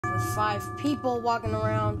5 people walking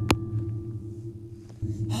around.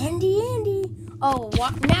 Handy Andy. Oh,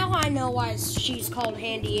 now I know why she's called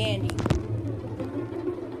Handy Andy.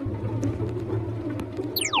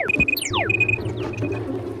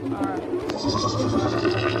 Alright.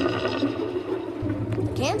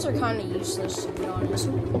 The cans are kind of useless, to be honest.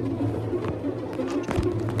 I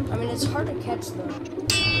mean, it's hard to catch them.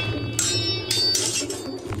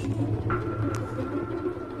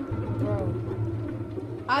 Bro.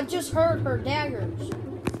 I just heard her daggers.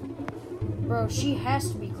 Bro, she has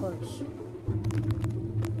to be close.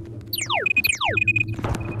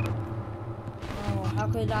 Oh, how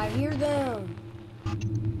could I hear them?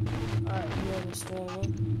 Alright, you're the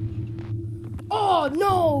storm. Oh,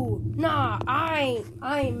 no! Nah, I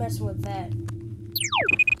ain't messing with that.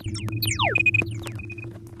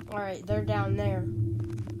 Alright, they're down there.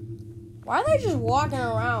 Why are they just walking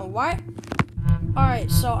around? Why?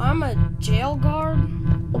 Alright, so I'm a jail guard.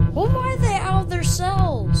 Well, why are they out of their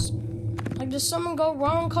cells? Like, does someone go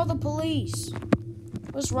wrong? Call the police.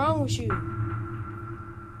 What's wrong with you?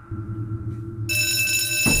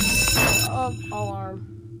 Alarm.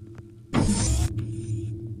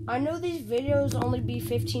 I know these videos only be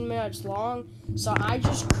 15 minutes long, so I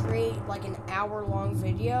just create like an hour-long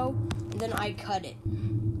video, and then I cut it.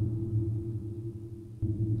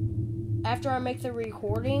 After I make the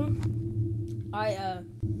recording, I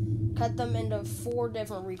cut them into 4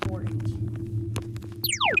 different recordings.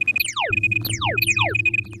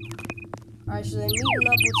 Alright, so they're meeting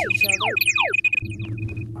up with each other.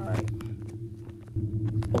 Alright.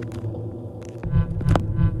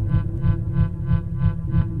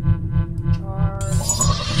 Charge.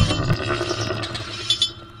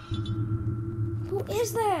 Who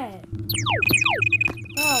is that?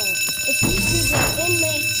 Oh, if these are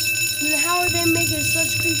inmates, then how are they making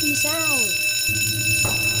such creepy sounds?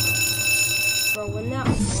 Bro, when that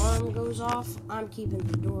alarm goes off, I'm keeping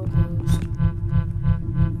the door closed.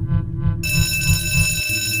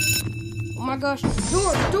 Oh my gosh,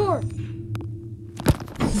 door!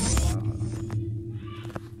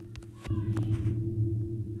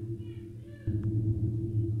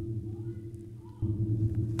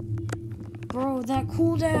 Bro, that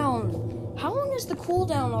cooldown. How long is the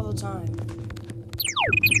cooldown all the time? Bro,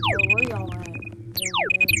 where y'all at?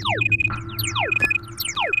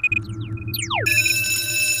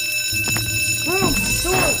 Bro,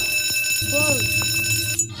 door! Close.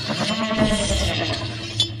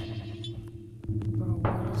 Bro,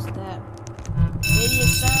 what is that?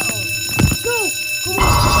 Hideous sound. Go! Come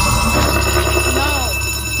on!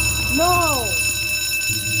 No!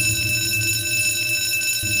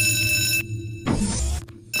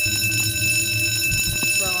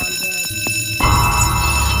 Bro, I'm dead.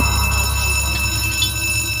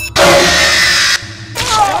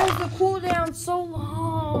 Why is the cooldown so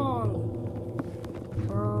long?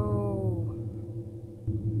 Bro.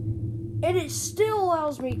 And it still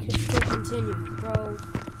allows me to continue, bro.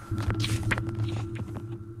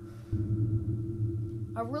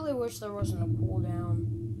 I really wish there wasn't a cooldown.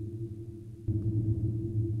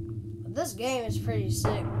 But this game is pretty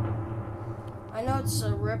sick. I know it's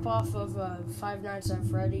a ripoff of Five Nights at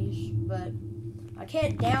Freddy's, but I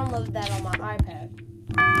can't download that on my iPad.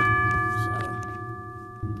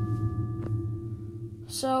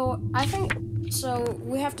 So I think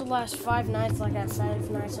we have to last 5 nights like at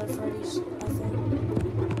Five Nights at Freddy's, I think.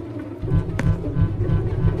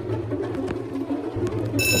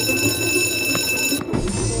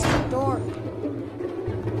 Door.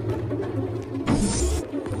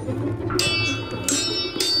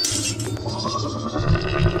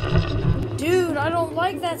 Dude, I don't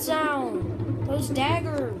like that sound. Those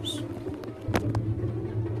daggers.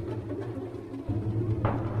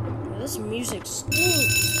 This music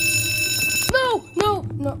stinks. No!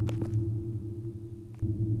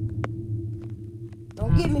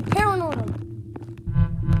 Don't get me paranoid.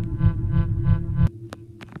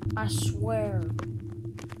 I swear.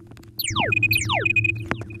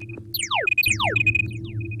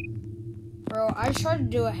 Bro, I tried to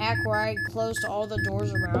do a hack where I closed all the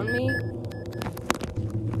doors around me,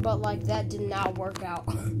 but like that did not work out.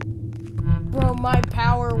 Bro, my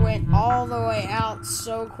power went all the way out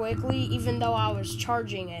so quickly, even though I was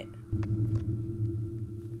charging it.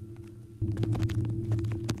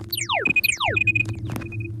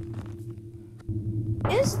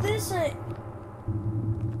 Is this a...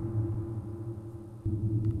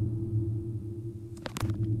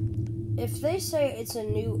 If they say it's a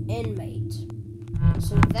new inmate,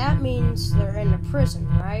 so that means they're in a prison,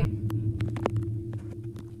 right?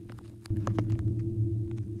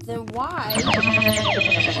 Then why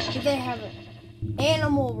do they have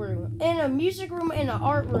animal room, and a music room, and an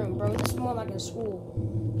art room, bro. This is more like a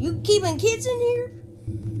school. You keeping kids in here?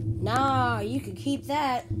 Nah, you could keep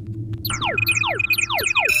that.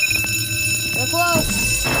 They're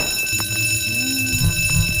close.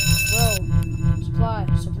 Bro,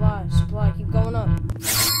 supply. Keep going up.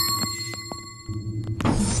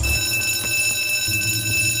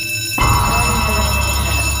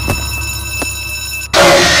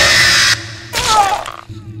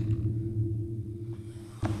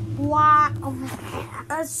 Why?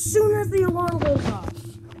 As soon as the alarm goes off,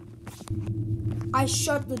 I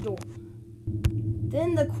shut the door.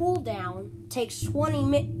 Then the cooldown takes 20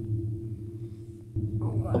 minutes.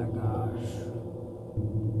 Oh my gosh.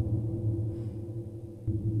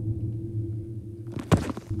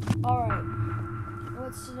 Alright.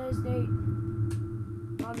 What's today's date?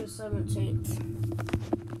 August 17th.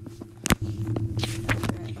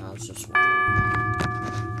 Okay, I was just wondering.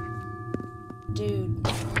 Dude.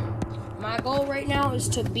 My goal right now is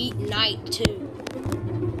to beat night 2.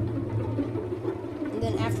 And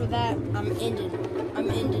then after that, I'm ending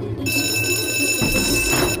this.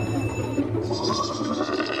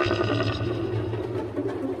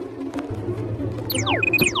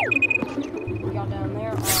 Y'all down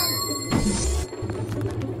there?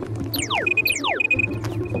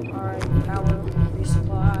 Alright, power,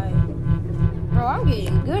 resupply. Bro, I'm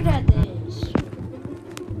getting good at this.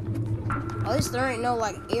 At least there ain't no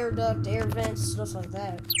like air duct, air vents, stuff like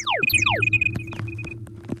that.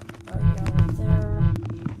 Alright, y'all right there.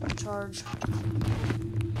 Charge.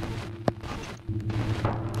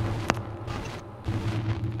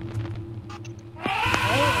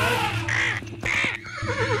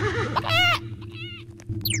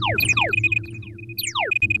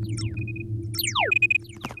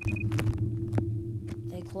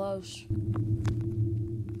 They close.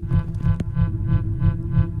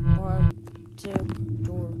 1, 2,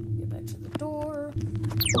 door. Get back to the door.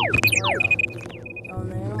 On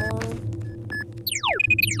the animal.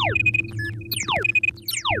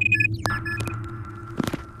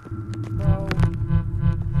 Bro.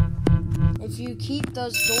 If you keep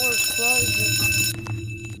those doors closed,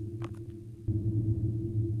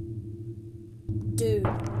 dude.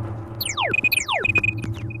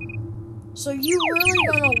 So you really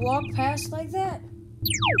gonna walk past like that?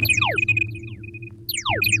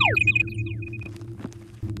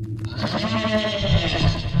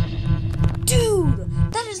 Dude,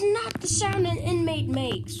 that is not the sound an inmate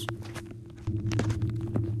makes.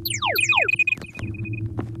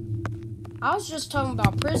 I was just talking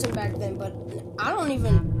about prison back then, but I don't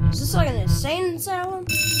even. Is this like an insane asylum?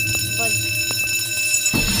 Like,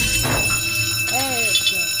 there it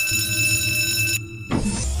goes.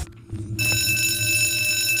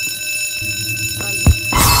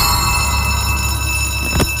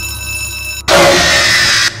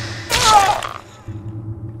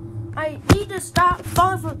 I need to stop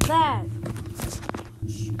falling for that.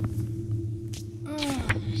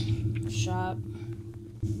 Shop.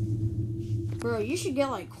 Bro, you should get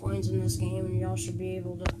like coins in this game and y'all should be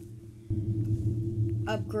able to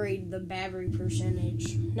upgrade the battery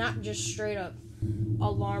percentage. Not just straight up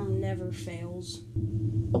alarm never fails.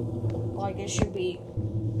 Like it should be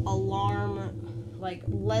alarm like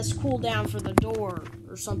less cooldown for the door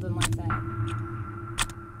or something like that.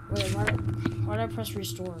 Wait, why did I press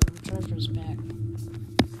restore? I'm trying to press back.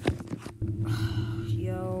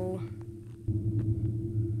 Yo.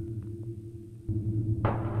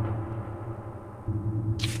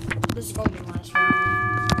 This is gonna be the last round.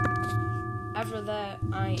 After that,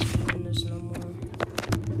 I ain't doing this no more.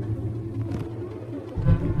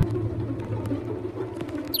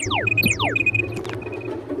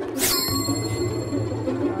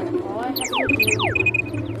 Alright, all I have to do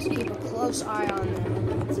is keep a close eye on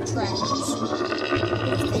them with the trackers.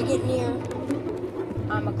 If they get near,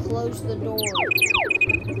 I'ma close the door.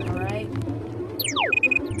 Alright?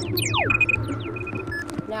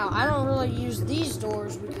 Now, I don't really use these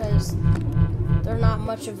doors because they're not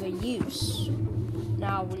much of a use.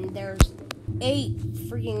 Now, when there's 8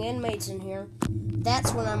 freaking inmates in here,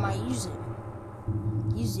 that's when I might use it.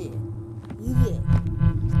 Use it.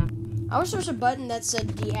 I wish there was a button that said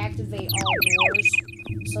deactivate all doors.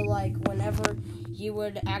 So, like, whenever you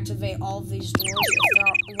would activate all of these doors,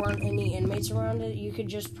 if there weren't any inmates around it, you could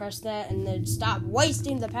just press that and then stop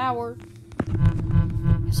wasting the power.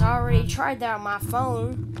 Because I already tried that on my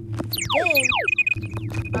phone. Then,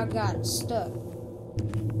 I got stuck.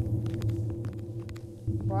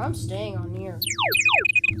 Bro, I'm staying on here.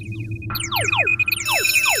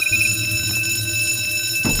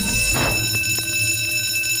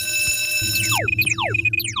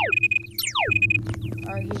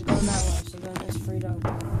 Alright, he's going that way, so then it's free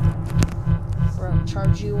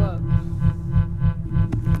charge you up.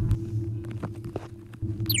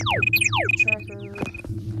 Tracker.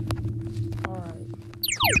 Alright.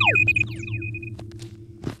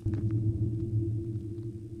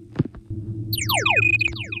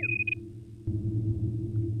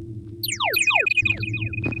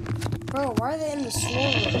 Bro, why are they in the slow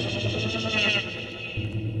room?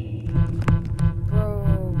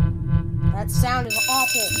 Bro, that sound is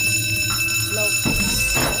awful. Nope.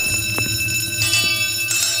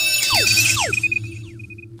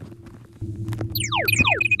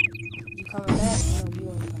 You coming back? No, you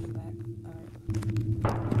ain't coming back. Alright.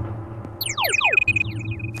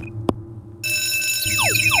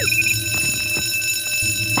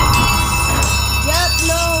 Yep,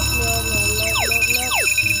 no.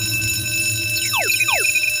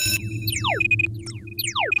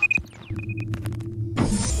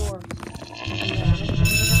 Sure.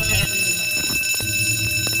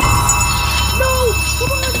 No!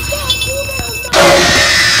 Come on, stop! Cool down!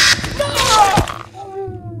 No!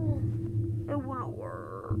 It wouldn't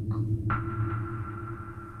work.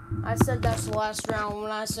 I said that's the last round.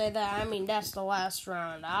 When I say that, I mean that's the last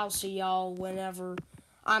round. I'll see y'all whenever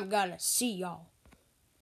I'm gonna see y'all.